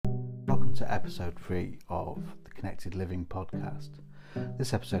welcome to episode 3 of the Connected Living podcast.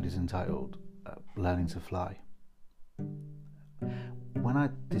 This episode is entitled Learning to Fly. When I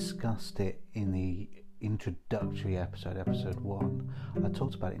discussed it in the introductory episode 1, I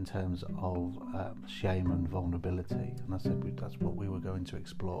talked about it in terms of shame and vulnerability, and I said that's what we were going to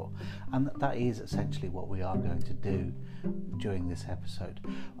explore, and that is essentially what we are going to do during this episode.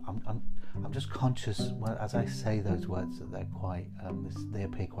 I'm just conscious as I say those words that they're quite they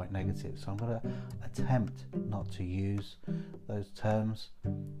appear quite negative, so I'm going to attempt not to use those terms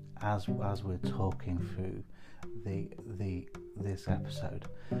as we're talking through this episode.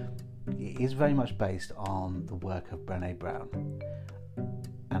 It is very much based on the work of Brené Brown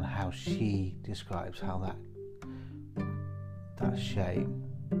and how she describes how that shame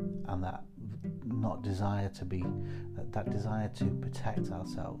and that desire to protect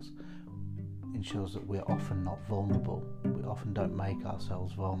ourselves ensures that we're often not vulnerable. We often don't make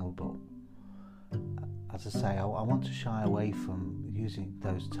ourselves vulnerable. As I say, I want to shy away from using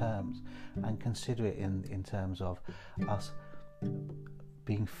those terms and consider it in terms of us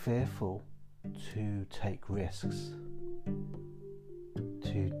being fearful to take risks,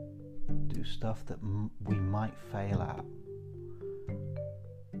 to do stuff that we might fail at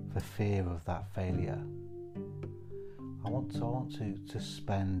for fear of that failure. I want to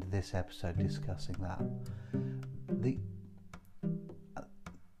spend this episode discussing that.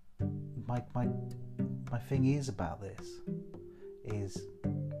 My thing is about this is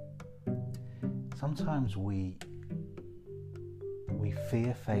sometimes we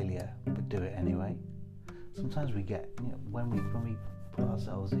fear failure but do it anyway. Sometimes we get, when we put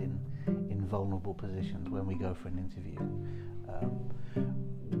ourselves in vulnerable positions, when we go for an interview,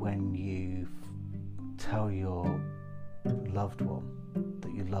 when you tell your loved one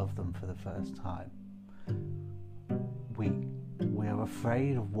that you love them for the first time, we're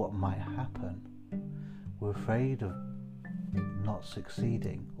afraid of what might happen. We're afraid of not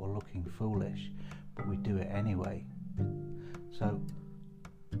succeeding or looking foolish, but we do it anyway. So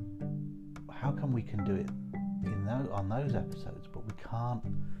how come we can do it on those episodes, but we can't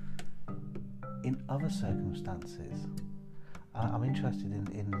in other circumstances? I'm interested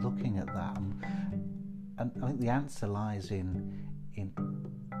in looking at that, and I think the answer lies in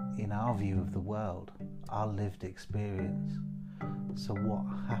our view of the world, our lived experience. So what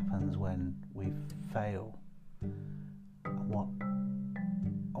happens when we fail, and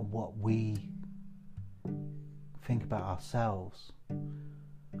what we think about ourselves,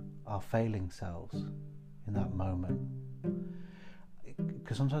 our failing selves in that moment?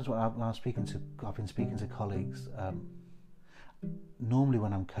 Because sometimes when I've been speaking to colleagues, normally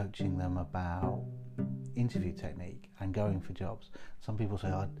when I'm coaching them about interview technique and going for jobs, some people say,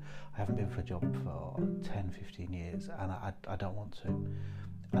 I haven't been for a job for 10-15 years and I don't want to,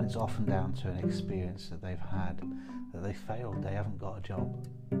 and it's often down to an experience that they've had, that they failed, they haven't got a job,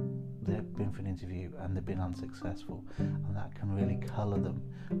 they've been for an interview and they've been unsuccessful, and that can really colour them,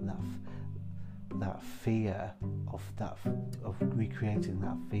 and that fear of recreating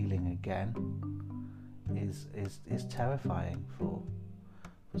that feeling again is terrifying for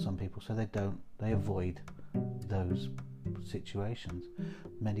some people, so they avoid those situations.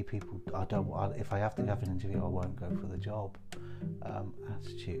 Many people, if I have to have an interview, I won't go for the job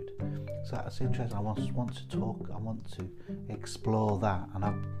attitude. So that's interesting. I want to explore that, and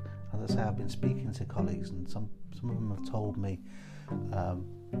as I say, I've been speaking to colleagues, and some of them have told me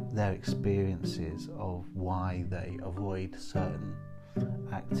their experiences of why they avoid certain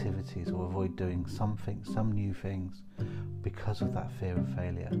activities or avoid doing some new things because of that fear of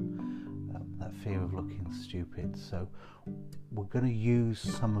failure, that fear of looking stupid. So we're going to use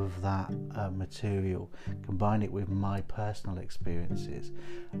some of that material, combine it with my personal experiences,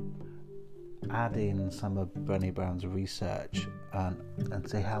 add in some of Brené Brown's research, and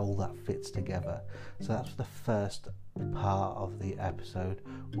see how all that fits together. So that's the first part of the episode.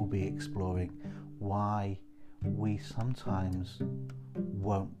 We'll be exploring why we sometimes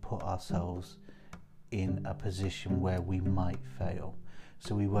won't put ourselves in a position where we might fail.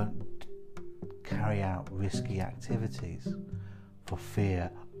 So we won't carry out risky activities for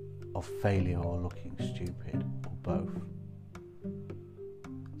fear of failure or looking stupid, or both.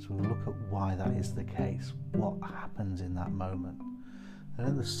 So we'll look at why that is the case, what happens in that moment. And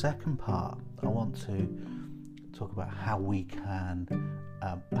in the second part, I want to talk about how we can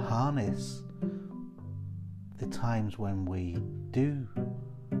harness the times when we do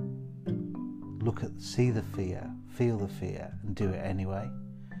see the fear, feel the fear, and do it anyway.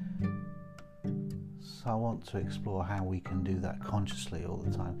 So I want to explore how we can do that consciously all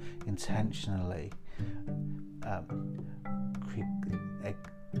the time, intentionally,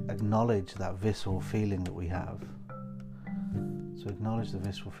 acknowledge that visceral feeling that we have. So acknowledge the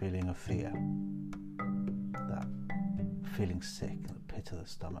visceral feeling of fear, that feeling sick in the pit of the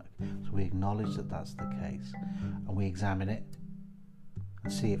stomach. So we acknowledge that that's the case, and we examine it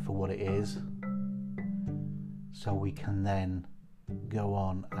and see it for what it is, so we can then go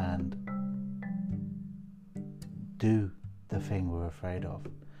on and do the thing we're afraid of.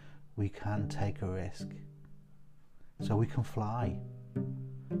 We can take a risk, so we can fly.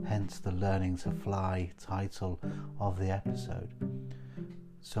 Hence the Learning to Fly title of the episode.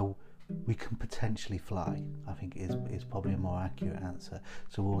 So we can potentially fly, I think is probably a more accurate answer.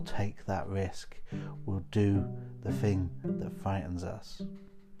 So we'll take that risk. We'll do the thing that frightens us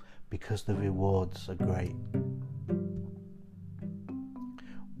because the rewards are great.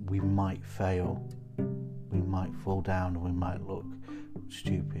 We might fail. We might fall down. We might look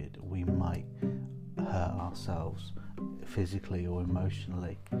stupid. We might hurt ourselves physically or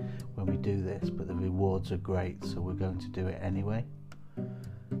emotionally when we do this, but the rewards are great, so we're going to do it anyway.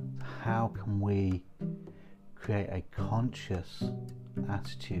 How can we create a conscious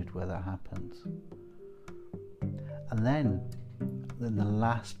attitude where that happens? And then in the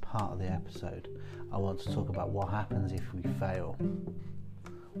last part of the episode, I want to talk about what happens if we fail.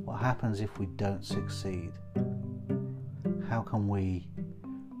 What happens if we don't succeed? How can we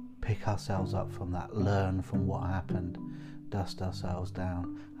pick ourselves up from that, learn from what happened, dust ourselves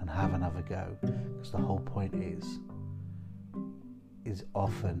down and have another go? Because the whole point is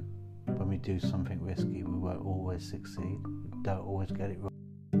often when we do something risky, we won't always succeed. We don't always get it right.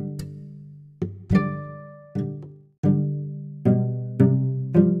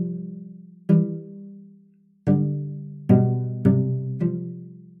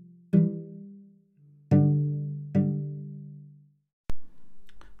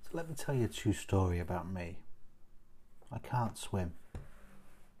 So let me tell you a true story about me. I can't swim.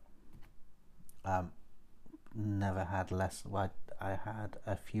 Never had lessons. Well, I had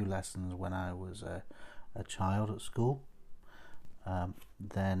a few lessons when I was a child at school.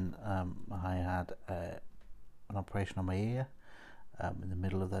 Then I had an operation on my ear in the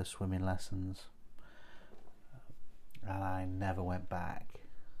middle of those swimming lessons, and I never went back.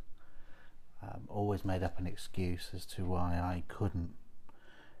 Always made up an excuse as to why I couldn't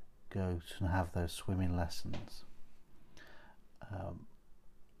go to have those swimming lessons.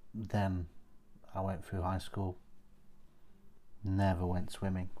 Then I went through high school, never went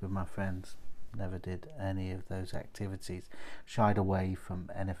swimming with my friends, never did any of those activities, shied away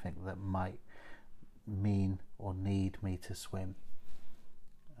from anything that might mean or need me to swim.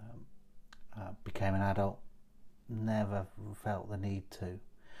 Became an adult, never felt the need to,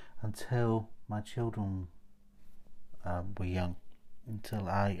 until my children were young, until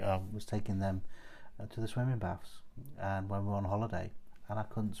I was taking them to the swimming baths, and when we were on holiday and I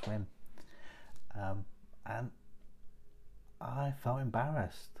couldn't swim. And I felt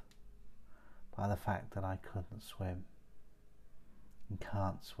embarrassed by the fact that I couldn't swim and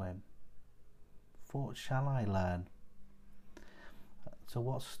can't swim. Thought, shall I learn? So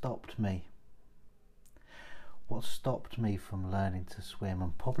what stopped me? What stopped me from learning to swim,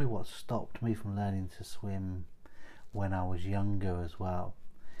 and probably what stopped me from learning to swim when I was younger as well,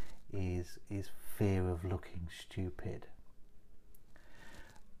 is fear of looking stupid.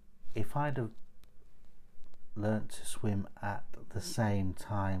 If I'd have learnt to swim at the same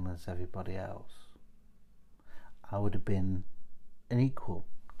time as everybody else, I would have been an equal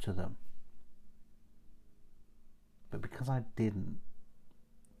to them. But because I didn't,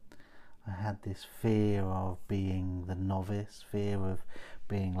 I had this fear of being the novice, fear of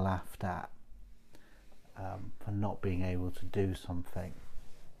being laughed at for not being able to do something.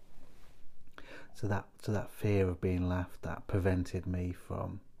 So that fear of being laughed at prevented me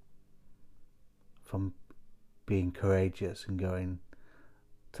from being courageous and going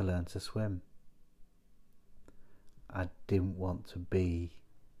to learn to swim. I didn't want to be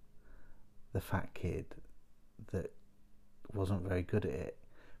the fat kid that wasn't very good at it,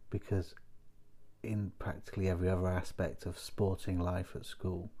 because in practically every other aspect of sporting life at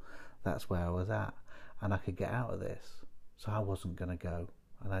school, that's where I was at, and I could get out of this. So I wasn't going to go,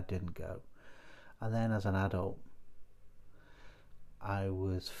 and I didn't go. And then as an adult, I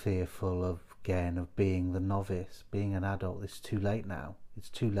was fearful of being the novice, being an adult. It's too late now. It's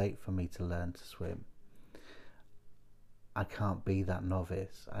too late for me to learn to swim. I can't be that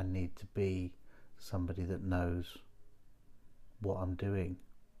novice. I need to be somebody that knows what I'm doing.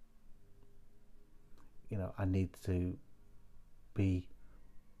 I need to be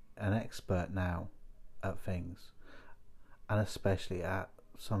an expert now at things, and especially at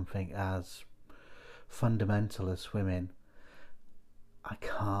something as fundamental as swimming. I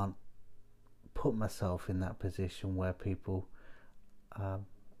can't put myself in that position where people are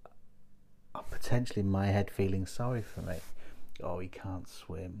potentially in my head feeling sorry for me. Oh, he can't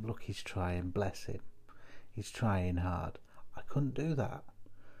swim. Look, he's trying. Bless him. He's trying hard. I couldn't do that.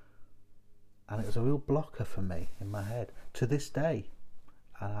 And it was a real blocker for me in my head to this day.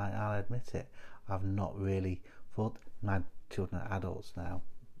 And I'll admit it. I've not really thought. My children are adults now.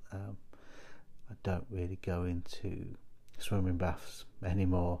 I don't really go into swimming baths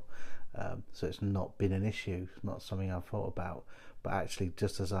anymore. So it's not been an issue. It's not something I've thought about. But actually,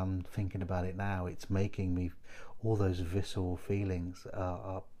 just as I'm thinking about it now, it's making me, all those visceral feelings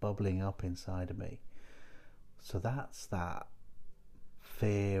are bubbling up inside of me. So that's that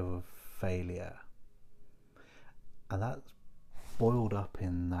fear of failure. And that's boiled up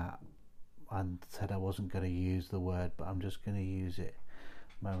in that. I said I wasn't going to use the word, but I'm just going to use it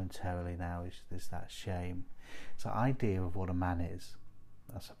momentarily now. Is that shame. It's the idea of what a man is,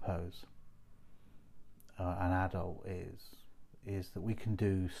 I suppose. An adult is that we can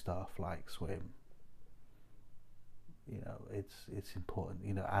do stuff like swim. You know, it's important.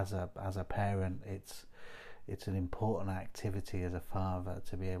 You know, as a parent, it's an important activity as a father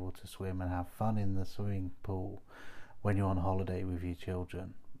to be able to swim and have fun in the swimming pool when you're on holiday with your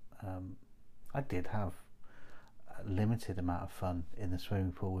children. I did have a limited amount of fun in the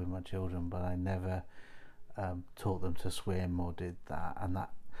swimming pool with my children, but I never taught them to swim or did that, and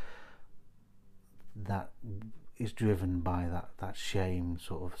that is driven by that shame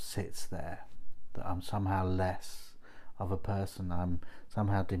sort of sits there, that I'm somehow less of a person, I'm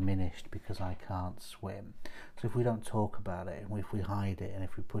somehow diminished because I can't swim. So if we don't talk about it, and if we hide it, and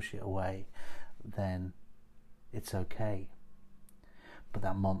if we push it away, then it's okay. But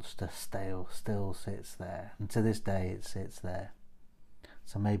that monster still sits there, and to this day it sits there.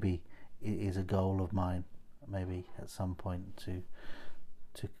 So maybe it is a goal of mine, maybe at some point to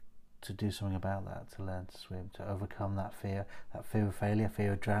do something about that, to learn to swim, to overcome that fear of failure,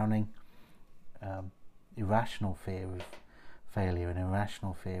 fear of drowning, irrational fear of failure and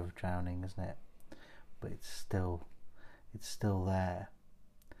irrational fear of drowning, isn't it? But it's still there,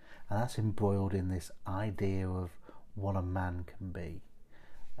 and that's embroiled in this idea of what a man can be.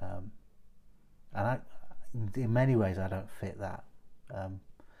 And in many ways, I don't fit that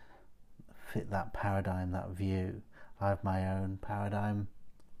paradigm, that view. I have my own paradigm,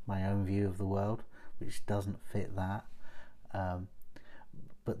 my own view of the world, which doesn't fit that.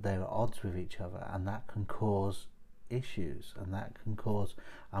 But they're at odds with each other, and that can cause issues, and that can cause,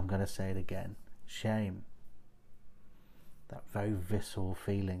 I'm going to say it again, shame. That very visceral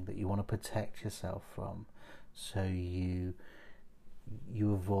feeling that you want to protect yourself from, so you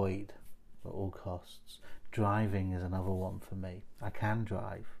avoid at all costs. Driving is another one for me. I can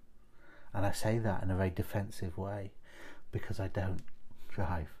drive, and I say that in a very defensive way, because I don't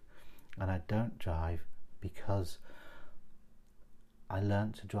drive. And I don't drive because I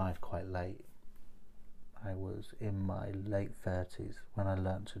learnt to drive quite late. I was in my late 30s when I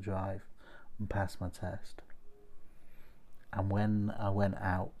learnt to drive and passed my test. And when I went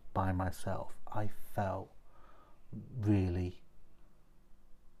out by myself, I felt really,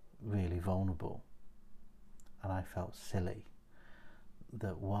 really vulnerable. And I felt silly.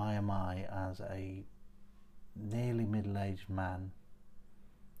 That why am I, as a nearly middle-aged man,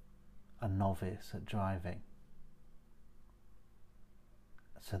 a novice at driving?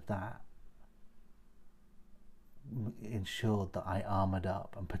 So that ensured that I armoured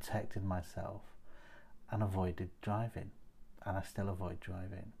up and protected myself and avoided driving. And I still avoid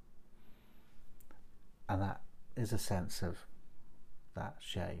driving. And that is a sense of that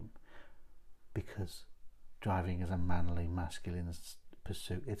shame, because driving is a manly, masculine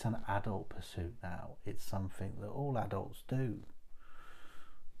pursuit. It's an adult pursuit now. It's something that all adults do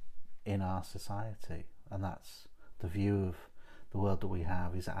in our society, and that's the view of the world that we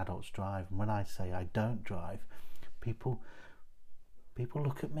have, is adults drive. And when I say I don't drive, people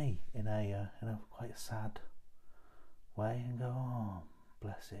look at me in a quite a sad way and go, oh,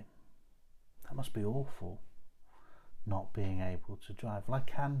 bless him, that must be awful, not being able to drive. Well, I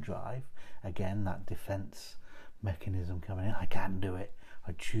can drive. Again, that defence mechanism coming in. I can do it.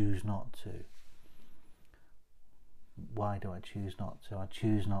 I choose not to. Why do I choose not to? I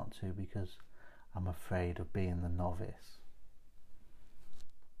choose not to because I'm afraid of being the novice.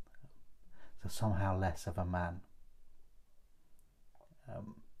 So somehow less of a man.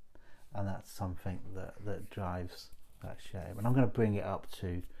 And that's something that drives that shame. And I'm going to bring it up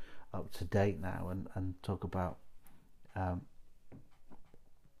to date now and talk about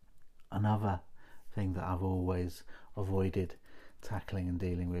another thing that I've always avoided tackling and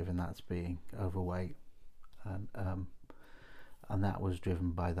dealing with, and that's being overweight. And and that was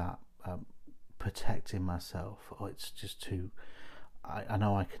driven by that protecting myself. Oh, it's just too. I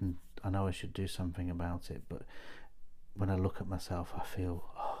know I should do something about it, but when I look at myself, I feel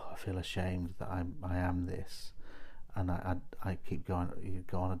ashamed that I am this, and I keep going. You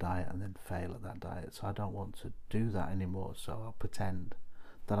go on a diet and then fail at that diet, so I don't want to do that anymore. So I'll pretend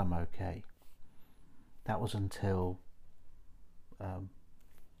that I'm okay. That was until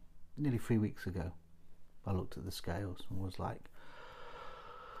nearly 3 weeks ago. I looked at the scales and was like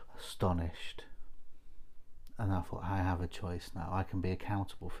astonished, and I thought, I have a choice now. I can be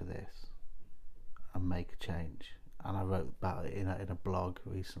accountable for this and make a change. And I wrote about it in a blog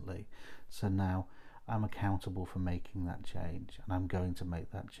recently. So now I'm accountable for making that change, and I'm going to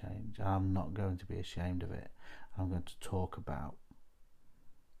make that change, and I'm not going to be ashamed of it. I'm going to talk about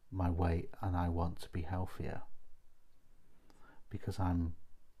my weight, and I want to be healthier, because I'm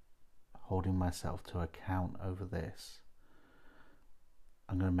holding myself to account over this.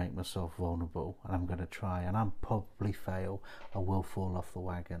 I'm going to make myself vulnerable, and I'm going to try, and I'll probably fail. I will fall off the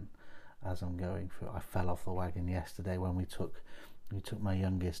wagon as I'm going through. I fell off the wagon yesterday when we took my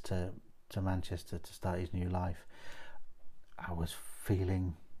youngest to Manchester to start his new life. I was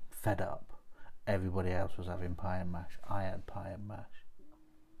feeling fed up. Everybody else was having pie and mash. I had pie and mash.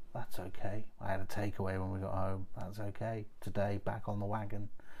 That's okay. I had a takeaway when we got home. That's okay. Today, back on the wagon,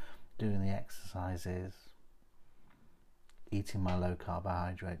 doing the exercises, eating my low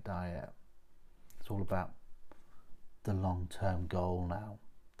carbohydrate diet. It's all about the long-term goal now,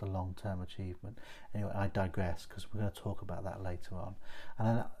 the long-term achievement. Anyway, I digress, because we're going to talk about that later on.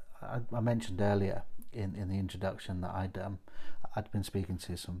 And then I mentioned earlier in the introduction that I'd been speaking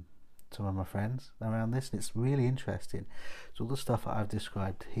to some of my friends around this, and it's really interesting. So all the stuff that I've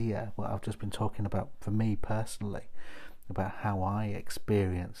described here, what I've just been talking about for me personally, about how I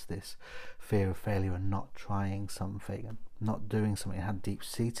experience this fear of failure and not trying something and not doing something, how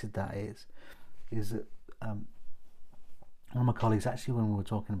deep-seated that is that one of my colleagues, actually, when we were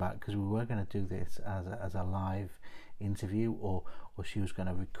talking about, because we were going to do this as a live interview, or she was going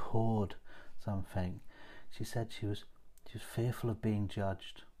to record something, she said she was fearful of being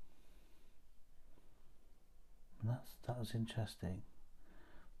judged. And that was interesting,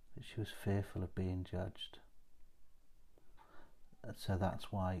 that she was fearful of being judged. So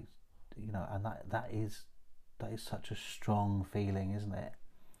that's why, and that is such a strong feeling, isn't it?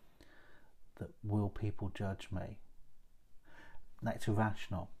 That will people judge me? That's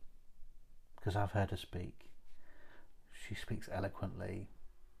irrational, because I've heard her speak. She speaks eloquently.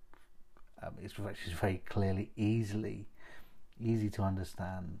 She's very clearly, easy to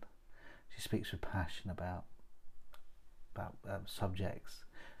understand. She speaks with passion about subject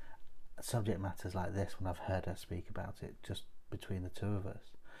matters like this. When I've heard her speak about it, just between the two of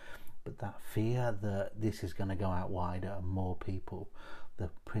us, but that fear that this is going to go out wider and more people, the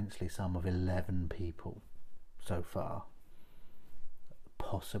princely sum of 11 people so far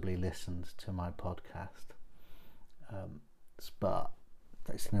possibly listened to my podcast, but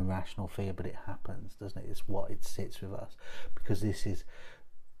it's an irrational fear, but it happens, doesn't it? It sits with us, because this is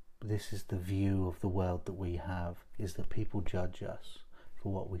the view of the world that we have, is that people judge us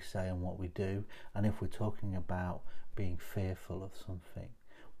for what we say and what we do. And if we're talking about being fearful of something,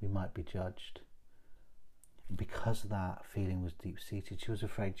 we might be judged. Because that feeling was deep-seated, she was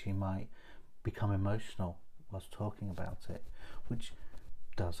afraid she might become emotional whilst talking about it, which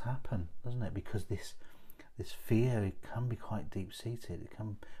does happen, doesn't it? Because this fear, it can be quite deep-seated. It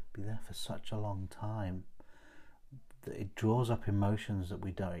can be there for such a long time that it draws up emotions that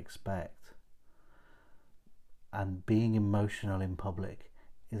we don't expect. And being emotional in public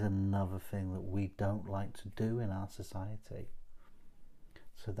is another thing that we don't like to do in our society.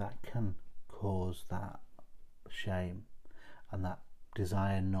 So that can cause that shame and that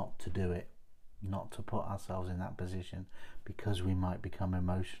desire not to do it, not to put ourselves in that position, because we might become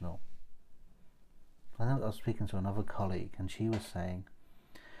emotional. I was speaking to another colleague, and she was saying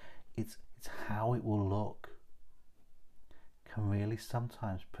it's how it will look can really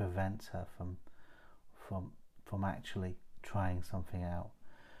sometimes prevent her from actually trying something out,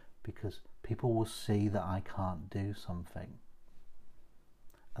 because people will see that I can't do something.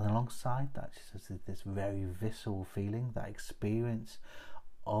 And alongside that, she says, this very visceral feeling, that experience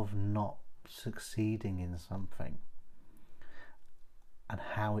of not succeeding in something, and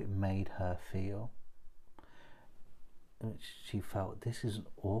how it made her feel. She felt, this is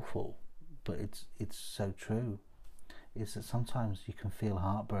awful, but it's so true. Is that sometimes you can feel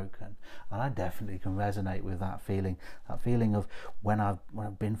heartbroken, and I definitely can resonate with that feeling of when I've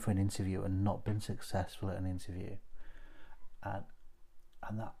been for an interview and not been successful at an interview,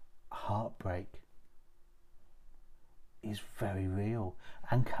 and that heartbreak is very real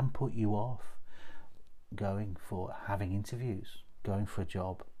and can put you off going for having interviews, going for a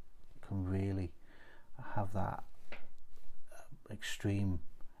job. It can really have that extreme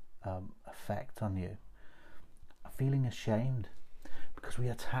effect on you. Feeling ashamed, because we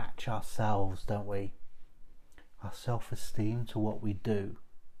attach ourselves, don't we, our self-esteem to what we do.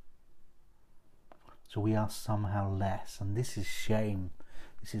 So we are somehow less, and this is shame.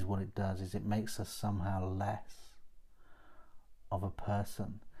 This is what it does, is it makes us somehow less of a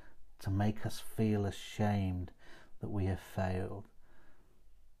person, to make us feel ashamed that we have failed,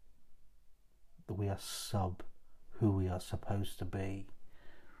 that we are sub who we are supposed to be.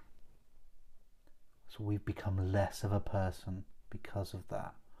 So we've become less of a person because of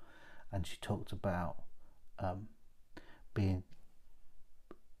that. And she talked about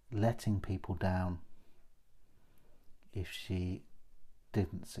letting people down if she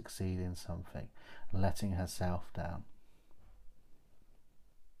didn't succeed in something, letting herself down.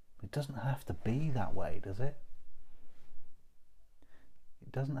 It doesn't have to be that way, does it?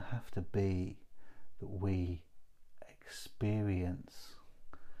 It doesn't have to be that we experience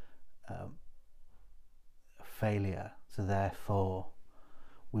failure, so therefore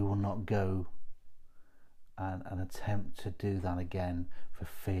we will not go and attempt to do that again for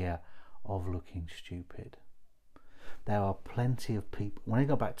fear of looking stupid. There are plenty of people. When I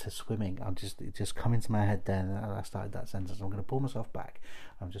go back to swimming, it just come into my head then, and I started that sentence. I'm going to pull myself back.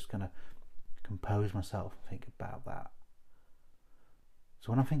 I'm just going to compose myself and think about that.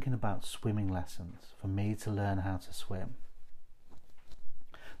 So when I'm thinking about swimming lessons, for me to learn how to swim,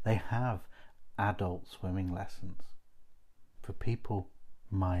 they have adult swimming lessons for people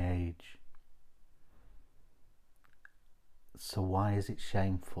my age. So why is it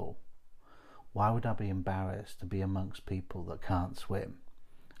shameful? Why would I be embarrassed to be amongst people that can't swim,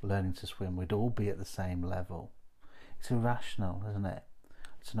 learning to swim? We'd all be at the same level. It's irrational, isn't it?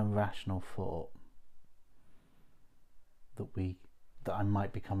 It's an irrational thought that I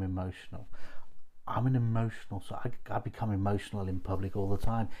might become emotional. I'm an emotional, so I become emotional in public all the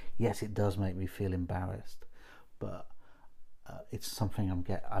time. Yes, it does make me feel embarrassed, but it's something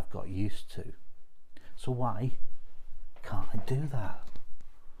I've got used to. So why can't I do that?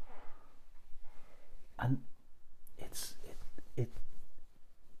 And it's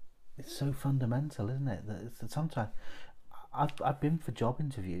so fundamental, isn't it? That sometimes I've been for job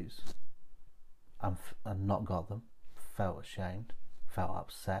interviews and not got them, felt ashamed, felt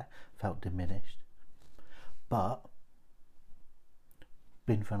upset, felt diminished. But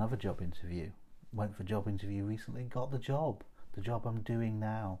been for another job interview, went for a job interview recently, got the job I'm doing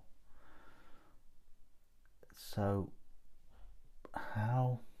now. So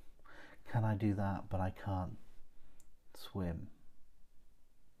how can I do that but I can't swim?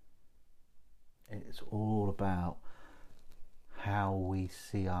 It's all about how we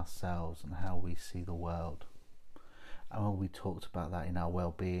see ourselves and how we see the world. And we talked about that in our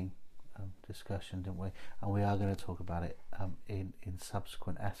well-being discussion, didn't we? And we are going to talk about it in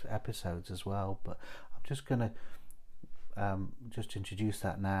subsequent episodes as well. But I'm just going to just introduce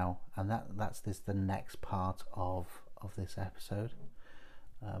that now, and that's the next part of this episode.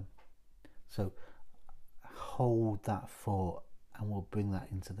 So hold that thought, and we'll bring that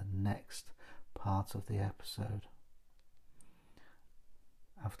into the next part of the episode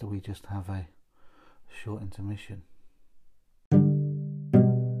after we just have a short intermission.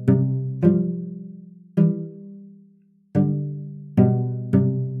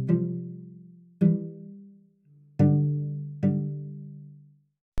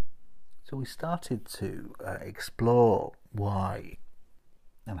 So we started to explore why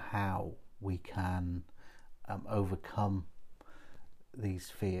and how we can overcome these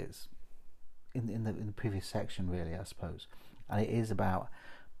fears in the previous section, really, I suppose. And it is about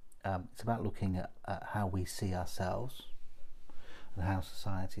it's about looking at how we see ourselves and how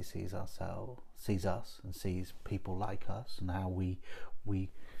society sees us and sees people like us, and how we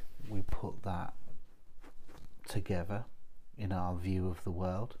put that together in our view of the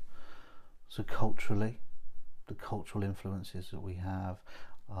world. So culturally, the cultural influences that we have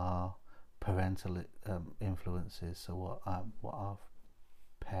are parental influences. So what our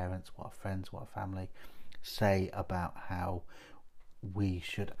parents, what our friends, what our family say about how we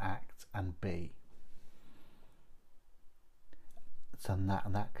should act and be. So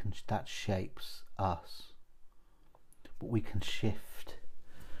that shapes us. But we can shift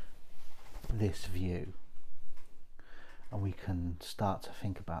this view, and we can start to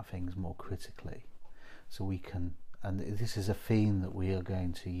think about things more critically. So we can, and this is a theme that we are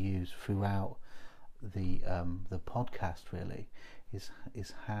going to use throughout the podcast, really,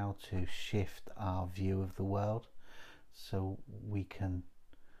 is how to shift our view of the world, so we can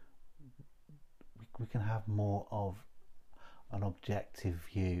have more of an objective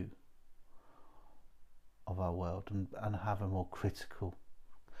view of our world, and have a more critical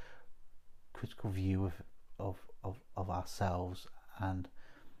view of ourselves and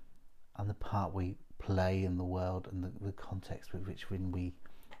the part we play in the world, and the context with which we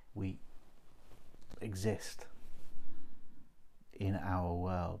exist in our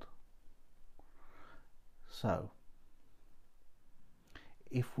world. So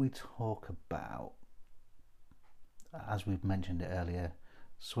if we talk about, as we've mentioned it earlier,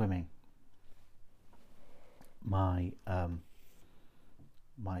 swimming, my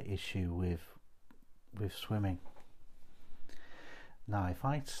issue with swimming. Now, if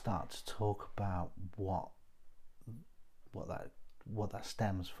I start to talk about what that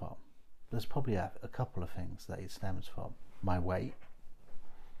stems from, there's probably a couple of things that it stems from. My weight,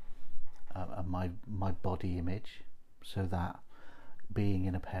 and my body image, so that being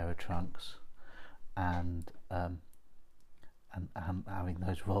in a pair of trunks and having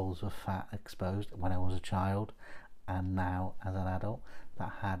those rolls of fat exposed when I was a child, and now as an adult,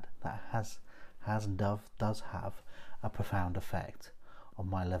 does have a profound effect on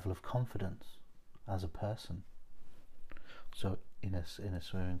my level of confidence as a person. So in a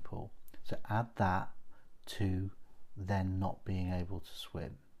swimming pool, so add that to then not being able to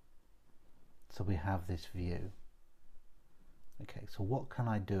swim. So we have this view. Okay, so what can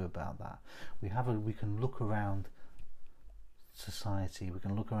I do about that? We can look around society, we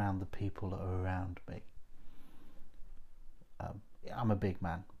can look around the people that are around me. I'm a big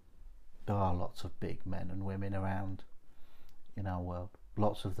man. There are lots of big men and women around in our world.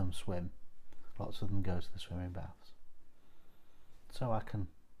 Lots of them swim. Lots of them go to the swimming baths. So I can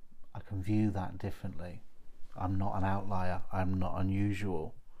view that differently. I'm not an outlier. I'm not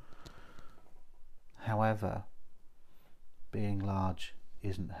unusual. However, being large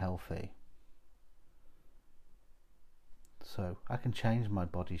isn't healthy. So I can change my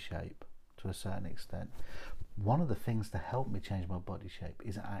body shape to a certain extent. One of the things to help me change my body shape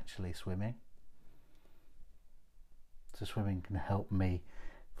is actually swimming. So swimming can help me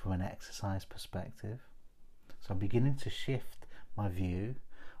from an exercise perspective. So I'm beginning to shift my view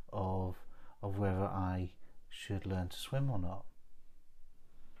of whether I should learn to swim or not.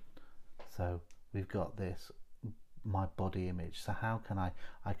 So we've got this, my body image. So how can I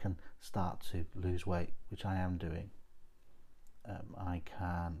can start to lose weight, which I am doing. I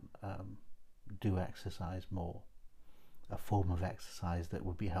can do exercise more. A form of exercise that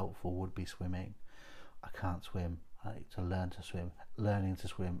would be helpful would be swimming. I can't swim. I need to learn to swim. Learning to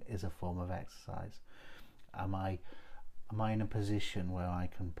swim is a form of exercise. Am I in a position where I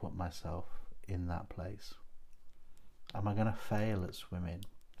can put myself in that place? Am I going to fail at swimming?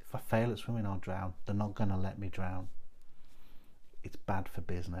 If I fail at swimming, I'll drown. They're not going to let me drown. It's bad for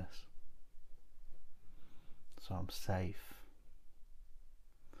business. So I'm safe.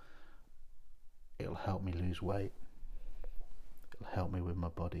 It'll help me lose weight. It'll help me with my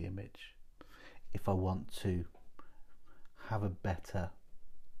body image. If I want to have a better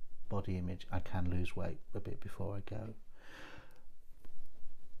body image, I can lose weight a bit before I go.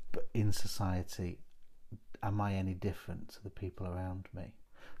 But in society, am I any different to the people around me?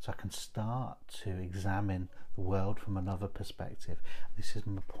 So I can start to examine the world from another perspective. This is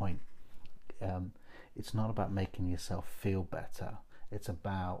my point. It's not about making yourself feel better. It's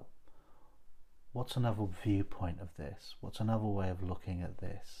about, what's another viewpoint of this? What's another way of looking at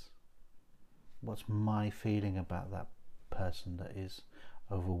this? What's my feeling about that person that is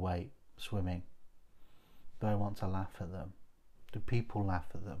overweight swimming? Do I want to laugh at them? Do people laugh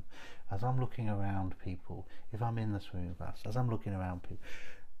at them? As I'm looking around people, if I'm in the swimming baths, as I'm looking around people,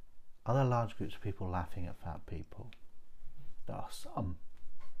 are there large groups of people laughing at fat people? There are some,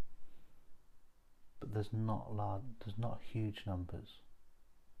 but there's not huge numbers.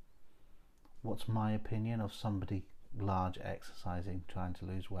 What's my opinion of somebody large exercising, trying to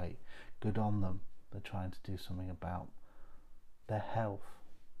lose weight? Good on them. They're trying to do something about their health.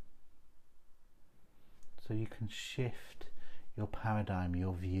 So you can shift your paradigm,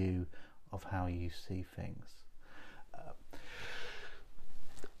 your view of how you see things.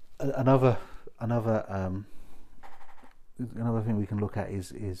 Another thing we can look at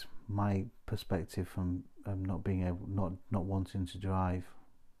is my perspective from not wanting to drive,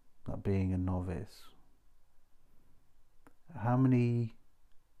 not being a novice. How many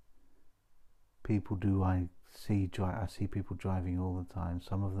people do I see I see people driving all the time.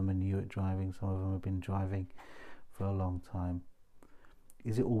 Some of them are new at driving, some of them have been driving for a long time.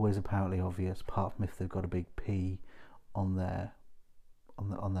 Is it always apparently obvious, apart from if they've got a big P on their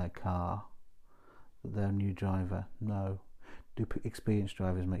car, that they're a new driver? No. Do experienced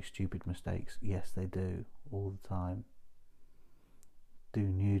drivers make stupid mistakes? Yes, they do, all the time. Do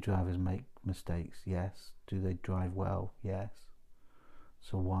new drivers make mistakes? Yes. Do they drive well? Yes.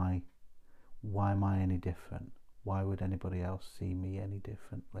 So why am I any different? Why would anybody else see me any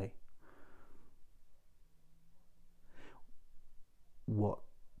differently? What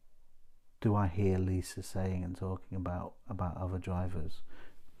do I hear Lisa saying and talking about other drivers?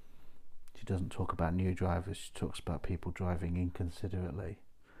 She doesn't talk about new drivers, she talks about people driving inconsiderately.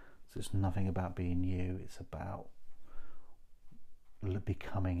 So it's nothing about being new, it's about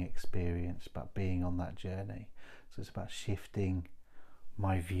becoming experienced, about being on that journey. So it's about shifting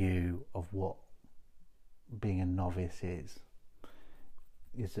my view of what being a novice is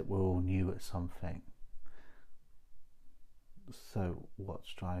that we're all new at something. So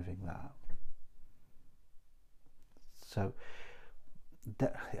what's driving that? So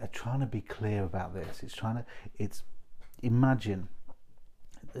trying to be clear about this, imagine,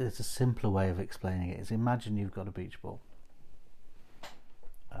 there's a simpler way of explaining it, is imagine you've got a beach ball,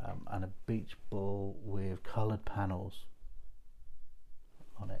 and a beach ball with coloured panels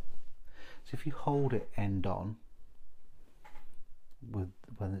on it. So if you hold it end on,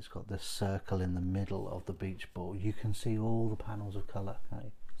 when it's got the circle in the middle of the beach ball, you can see all the panels of colour, can't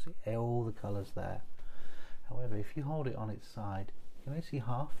you? See all the colours there. However, if you hold it on its side, you can only see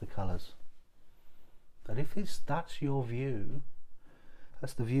half the colours. But if that's your view,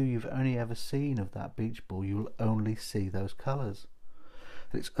 that's the view you've only ever seen of that beach ball, you'll only see those colours.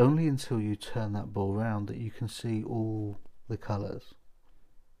 And it's only until you turn that ball round that you can see all the colours.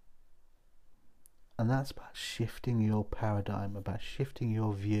 And that's about shifting your paradigm, about shifting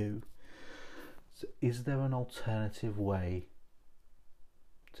your view. So is there an alternative way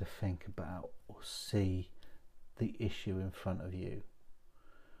to think about or see the issue in front of you?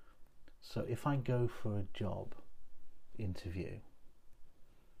 So if I go for a job interview,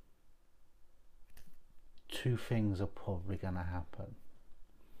 two things are probably going to happen.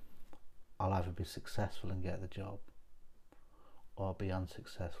 I'll either be successful and get the job, or I'll be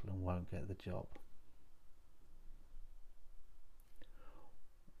unsuccessful and won't get the job.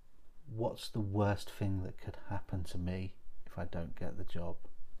 What's the worst thing that could happen to me if I don't get the job?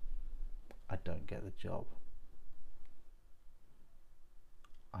 I don't get the job.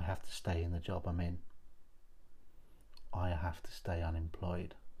 I have to stay in the job I'm in. I have to stay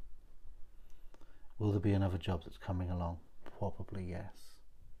unemployed. Will there be another job that's coming along? Probably yes.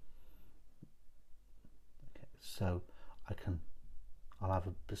 Okay, so I'll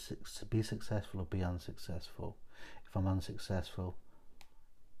either be successful or be unsuccessful. If I'm unsuccessful,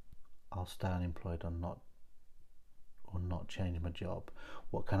 I'll stay unemployed or not change my job.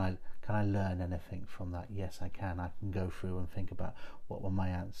 What can I learn anything from that? Yes, I can. I can go through and think about what were my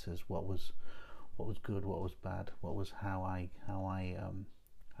answers, what was good, what was bad, what was how I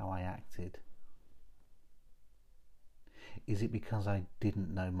acted. Is it because I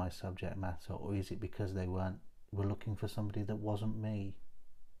didn't know my subject matter, or is it because they were looking for somebody that wasn't me?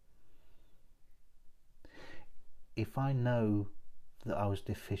 If I know that I was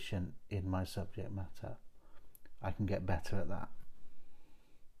deficient in my subject matter, I can get better at that.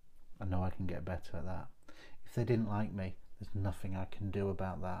 I know I can get better at that. If they didn't like me, there's nothing I can do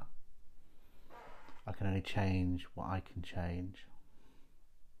about that. I can only change what I can change.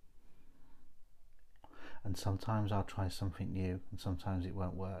 And sometimes I'll try something new and sometimes it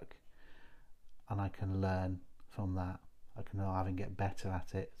won't work. And I can learn from that. I can either get better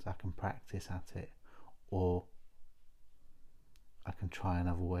at it, so I can practice at it, or I can try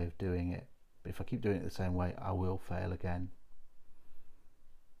another way of doing it. But if I keep doing it the same way, I will fail again.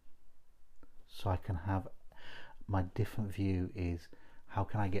 So I can have my different view is, how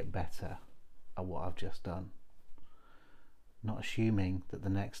can I get better at what I've just done? Not assuming that the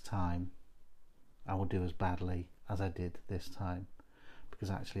next time I will do as badly as I did this time,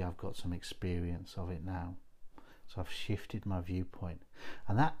 because actually I've got some experience of it now. So I've shifted my viewpoint.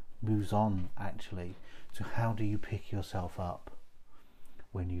 And that moves on actually to, how do you pick yourself up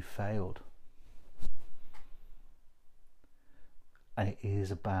when you failed? And it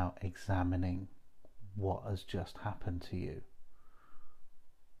is about examining what has just happened to you.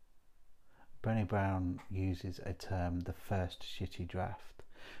 Brené Brown uses a term, the first shitty draft.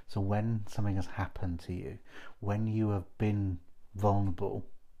 So when something has happened to you, when you have been vulnerable,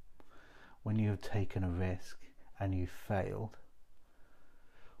 when you have taken a risk and you've failed,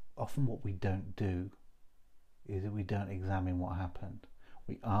 often what we don't do is that we don't examine what happened.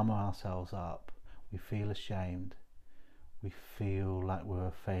 We armour ourselves up, we feel ashamed, we feel like we're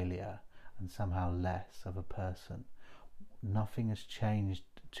a failure and somehow less of a person. Nothing has changed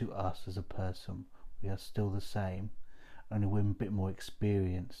to us as a person We are still the same, only we're a bit more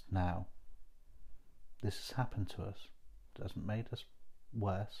experienced now. This has happened to us. It hasn't made us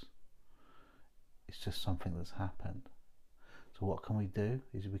worse. It's just something that's happened. So what can we do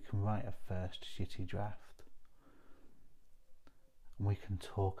is we can write a first shitty draft. And we can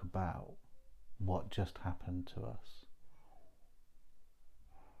talk about what just happened to us.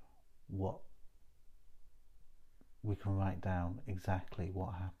 We can write down exactly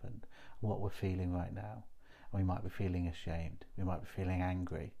what happened, what we're feeling right now. And we might be feeling ashamed. We might be feeling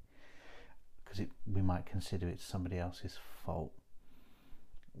angry. Because we might consider it somebody else's fault.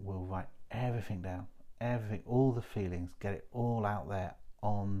 We'll write everything down. Everything, all the feelings, get it all out there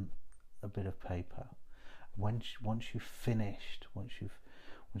on a bit of paper. Once you've finished, once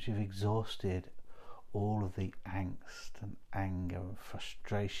you've exhausted all of the angst and anger and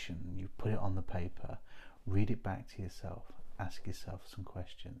frustration, you put it on the paper, read it back to yourself, ask yourself some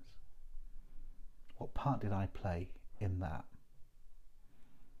questions. What part did I play in that?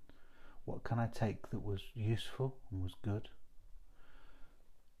 What can I take that was useful and was good?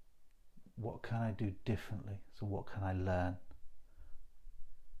 What can I do differently? So what can I learn?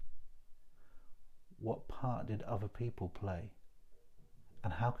 What part did other people play?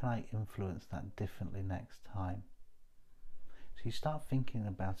 And how can I influence that differently next time? So you start thinking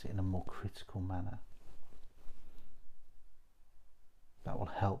about it in a more critical manner. That will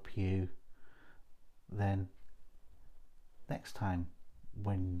help you then next time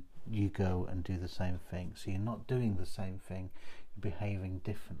when you go and do the same thing. So you're not doing the same thing, you're behaving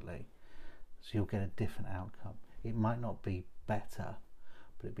differently. So you'll get a different outcome. It might not be better,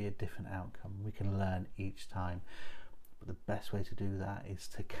 but it'll be a different outcome. We can learn each time. But the best way to do that is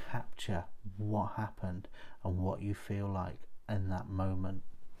to capture what happened and what you feel like in that moment.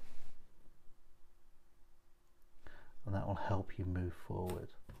 And that will help you move forward.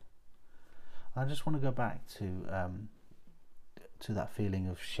 I just want to go back to that feeling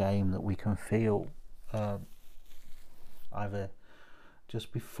of shame that we can feel either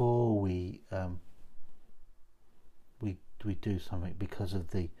just before we do something because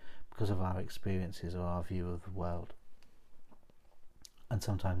of our experiences or our view of the world, and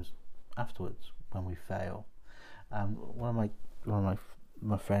sometimes afterwards when we fail. One of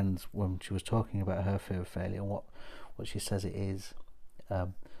my friends, when she was talking about her fear of failure and what she says it is,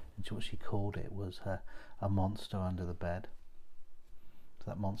 what she called it was a monster under the bed. So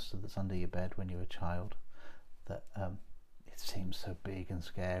that monster that's under your bed when you're a child, that it seems so big and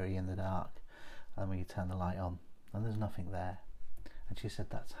scary in the dark, and when you turn the light on and there's nothing there. And she said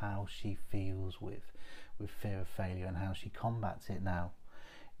that's how she feels with fear of failure, and how she combats it now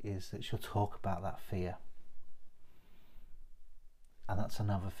is that she'll talk about that fear. And that's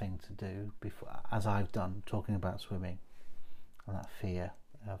another thing to do, before, as I've done, talking about swimming and that fear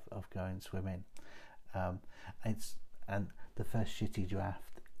of going swimming. And the first shitty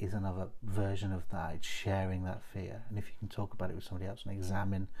draft is another version of that. It's sharing that fear, and if you can talk about it with somebody else and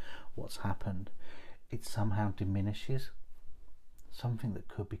examine what's happened, it somehow diminishes something that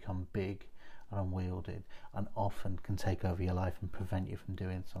could become big and unwieldy, and often can take over your life and prevent you from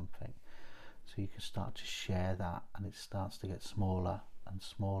doing something. So you can start to share that, and it starts to get smaller and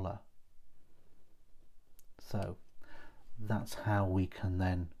smaller. So that's how we can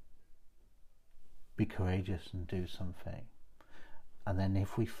then be courageous and do something. And then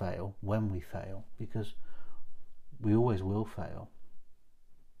if we fail, when we fail, because we always will fail,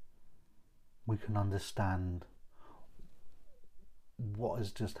 we can understand what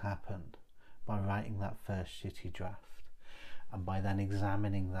has just happened by writing that first shitty draft, and by then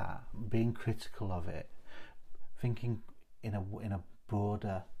examining that, being critical of it, thinking in a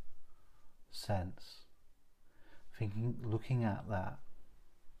broader sense, looking at that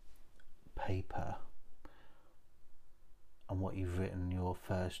paper and what you've written, your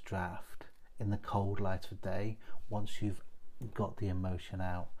first draft, in the cold light of day. Once you've got the emotion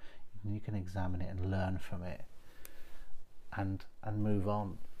out, you can examine it and learn from it, and move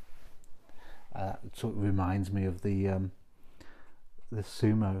on. It sort of reminds me of the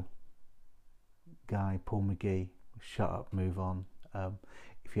sumo guy, Paul McGee. Shut Up, Move On.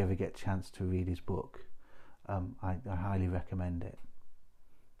 If you ever get a chance to read his book, I highly recommend it.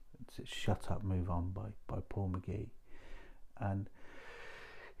 It's Shut Up, Move On by Paul McGee. And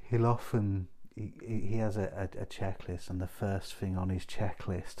he'll often, he has a checklist, and the first thing on his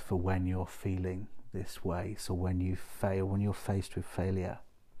checklist for when you're feeling this way, so when you fail, when you're faced with failure,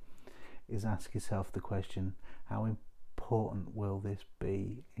 is ask yourself the question, how important will this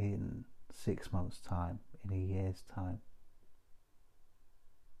be in 6 months' time, in a year's time?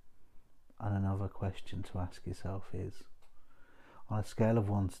 And another question to ask yourself is, on a scale of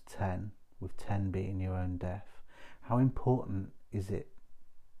 1 to 10, with 10 being your own death. How important is it?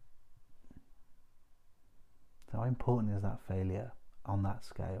 How important is that failure on that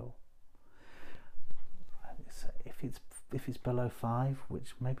scale? If it's below 5,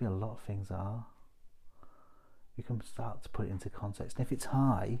 which maybe a lot of things are, you can start to put it into context. And if it's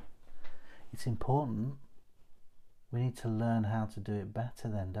high, it's important. We need to learn how to do it better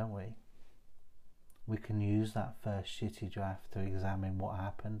then, don't we? We can use that first shitty draft to examine what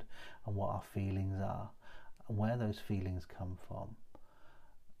happened and what our feelings are and where those feelings come from,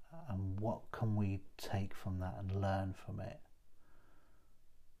 and what can we take from that and learn from it,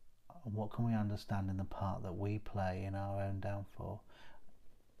 and what can we understand in the part that we play in our own downfall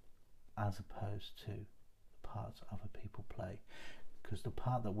as opposed to the parts other people play. Because the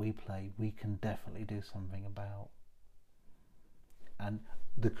part that we play, we can definitely do something about. And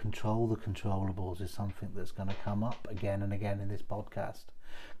the controllables is something that's going to come up again and again in this podcast,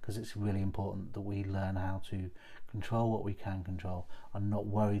 because it's really important that we learn how to control what we can control and not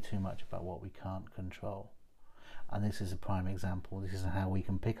worry too much about what we can't control. And this is a prime example. This is how we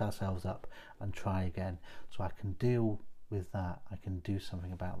can pick ourselves up and try again. So I can deal with that, I can do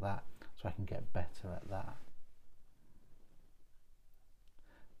something about that, so I can get better at that.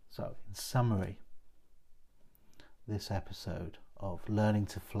 So in summary, this episode of Learning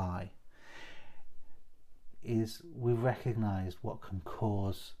to Fly is we've recognised what can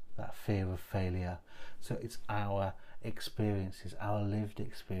cause that fear of failure. So it's our experiences, our lived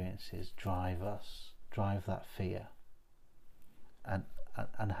experiences drive that fear, and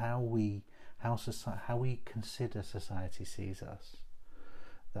how we consider society sees us,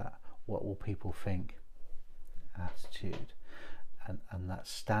 that what will people think attitude, and that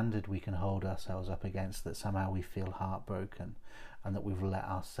standard we can hold ourselves up against, that somehow we feel heartbroken and that we've let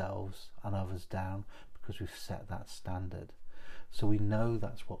ourselves and others down because we've set that standard. So we know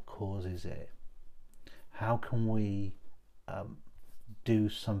that's what causes it. How can we do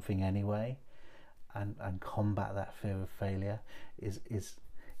something anyway and combat that fear of failure? Is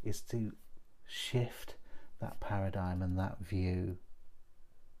to shift that paradigm and that view.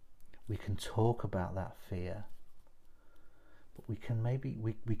 We can talk about that fear, but we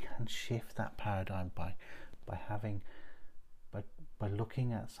can shift that paradigm by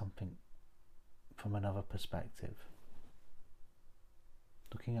looking at something from another perspective,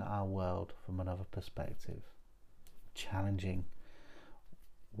 looking at our world from another perspective, challenging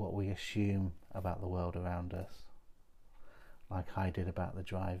what we assume about the world around us, like I did about the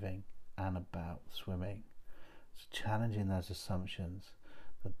driving and about swimming. So challenging those assumptions,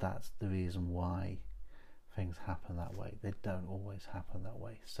 that's the reason why things happen that way. They don't always happen that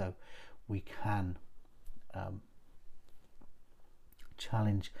way. So we can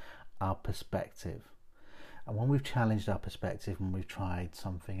challenge our perspective. And when we've challenged our perspective and we've tried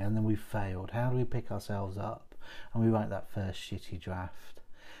something and then we've failed, how do we pick ourselves up? And we write that first shitty draft,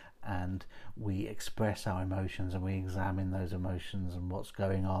 and we express our emotions and we examine those emotions and what's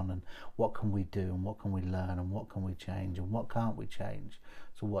going on and what can we do and what can we learn and what can we change and what can't we change.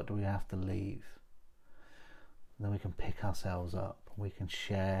 So what do we have to leave? And then we can pick ourselves up. We can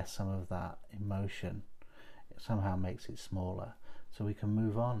share some of that emotion. It somehow makes it smaller, so we can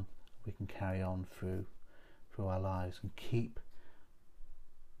move on. We can carry on through our lives and keep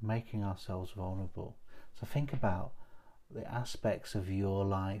making ourselves vulnerable. So think about the aspects of your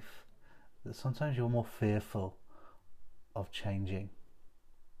life that sometimes you're more fearful of changing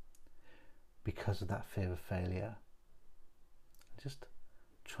because of that fear of failure. Just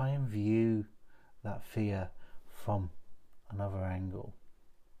try and view that fear from another angle.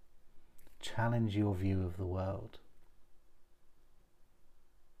 Challenge your view of the world.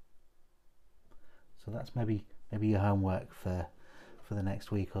 So that's maybe your homework for the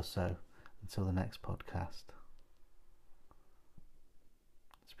next week or so until the next podcast.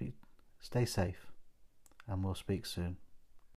 Stay safe, and we'll speak soon.